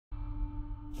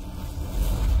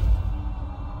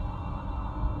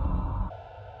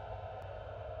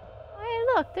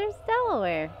look, there's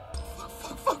Delaware.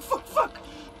 Fuck!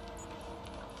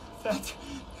 That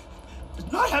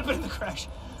did not happen in the crash.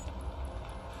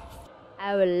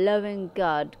 Our loving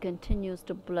God continues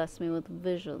to bless me with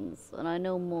visions, and I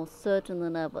know more certain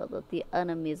than ever that the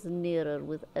enemy is nearer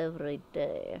with every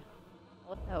day.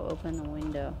 I'll open the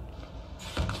window.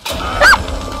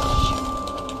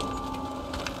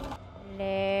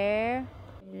 Hello?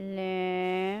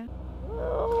 Hello?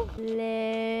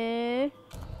 Hello?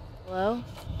 Hello?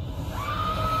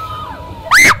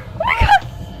 Oh my god!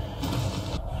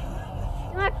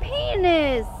 My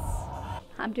penis!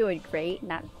 I'm doing great,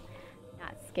 not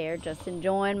scared, just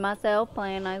enjoying myself,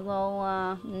 playing a nice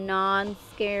little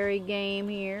non-scary game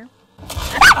here.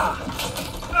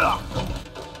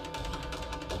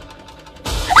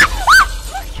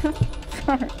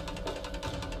 Sorry.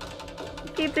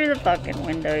 Keep through the fucking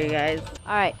window, you guys.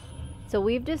 Alright, so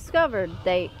we've discovered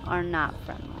they are not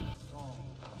friendly.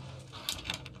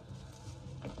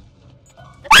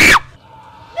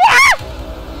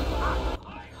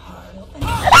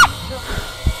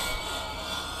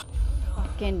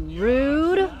 Fucking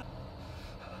rude.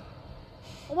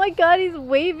 Oh my god, he's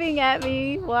waving at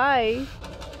me. Why?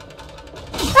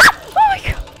 Oh my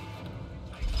god.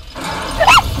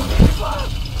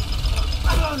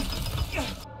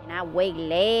 And I wake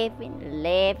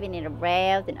laughing and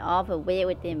aroused and off away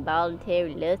with the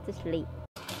involuntary lust to sleep.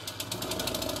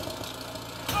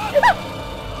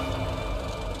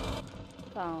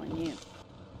 Following you.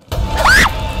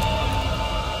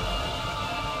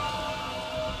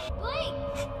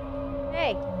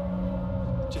 Hey!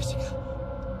 Jessica.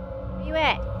 Where you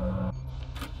at?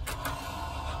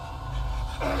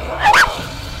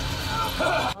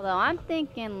 Although I'm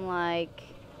thinking like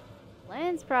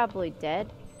Len's probably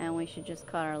dead and we should just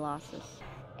cut our losses.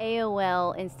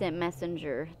 AOL Instant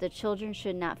Messenger. The children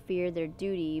should not fear their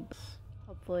duty.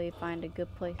 Hopefully find a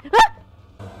good place.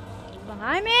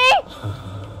 Behind me!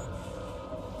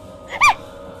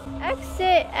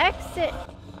 Exit! Exit!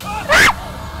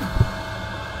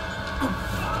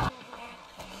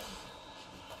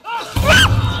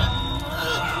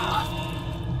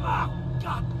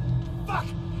 God, fuck!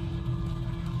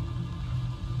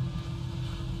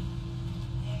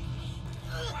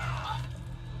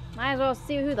 Might as well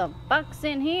see who the fuck's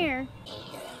in here.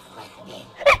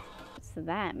 What's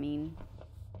that mean?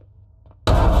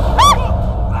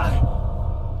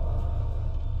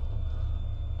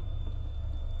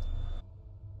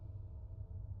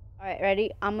 Alright,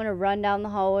 ready? I'm gonna run down the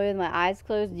hallway with my eyes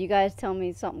closed. You guys tell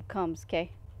me something comes, okay?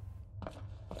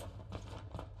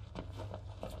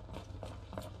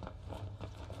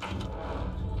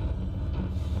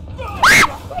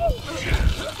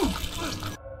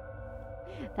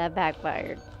 That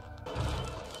backfired.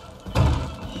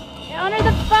 Get under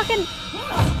the fucking...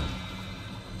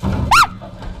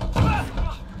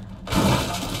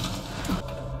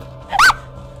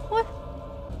 What?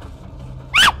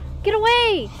 Get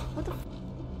away! What the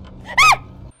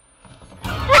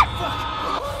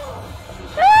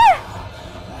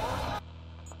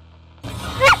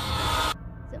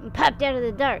Something popped out of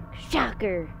the dark.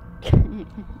 Shocker.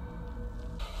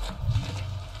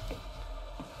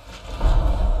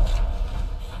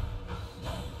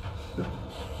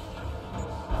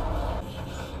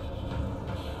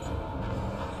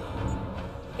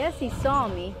 Guess he saw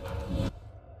me.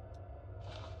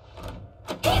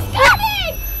 He's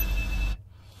coming!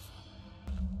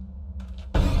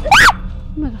 Oh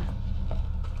my god.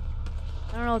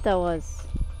 I don't know what that was.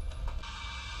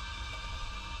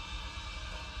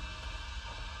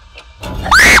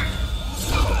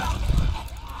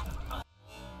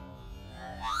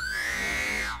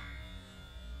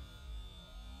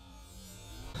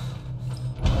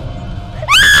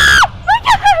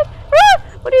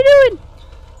 What are you doing?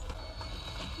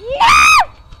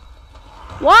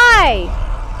 Why?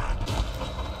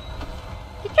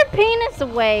 Get your penis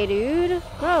away, dude.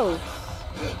 Gross.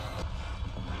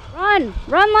 Run!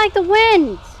 Run like the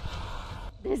wind!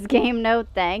 This game, no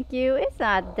thank you. It's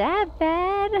not that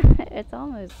bad. It's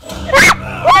almost...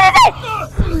 What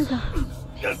is it?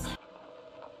 Oh my god.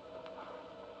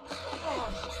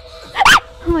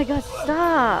 Oh my god,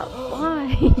 stop.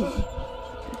 Why?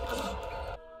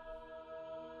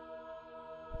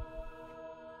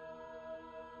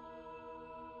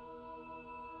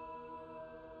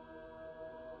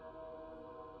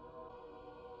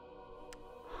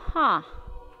 Huh.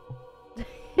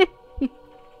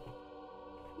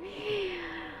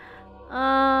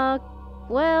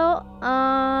 Well,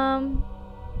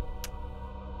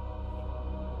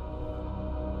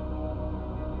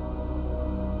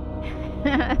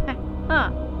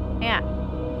 huh, yeah.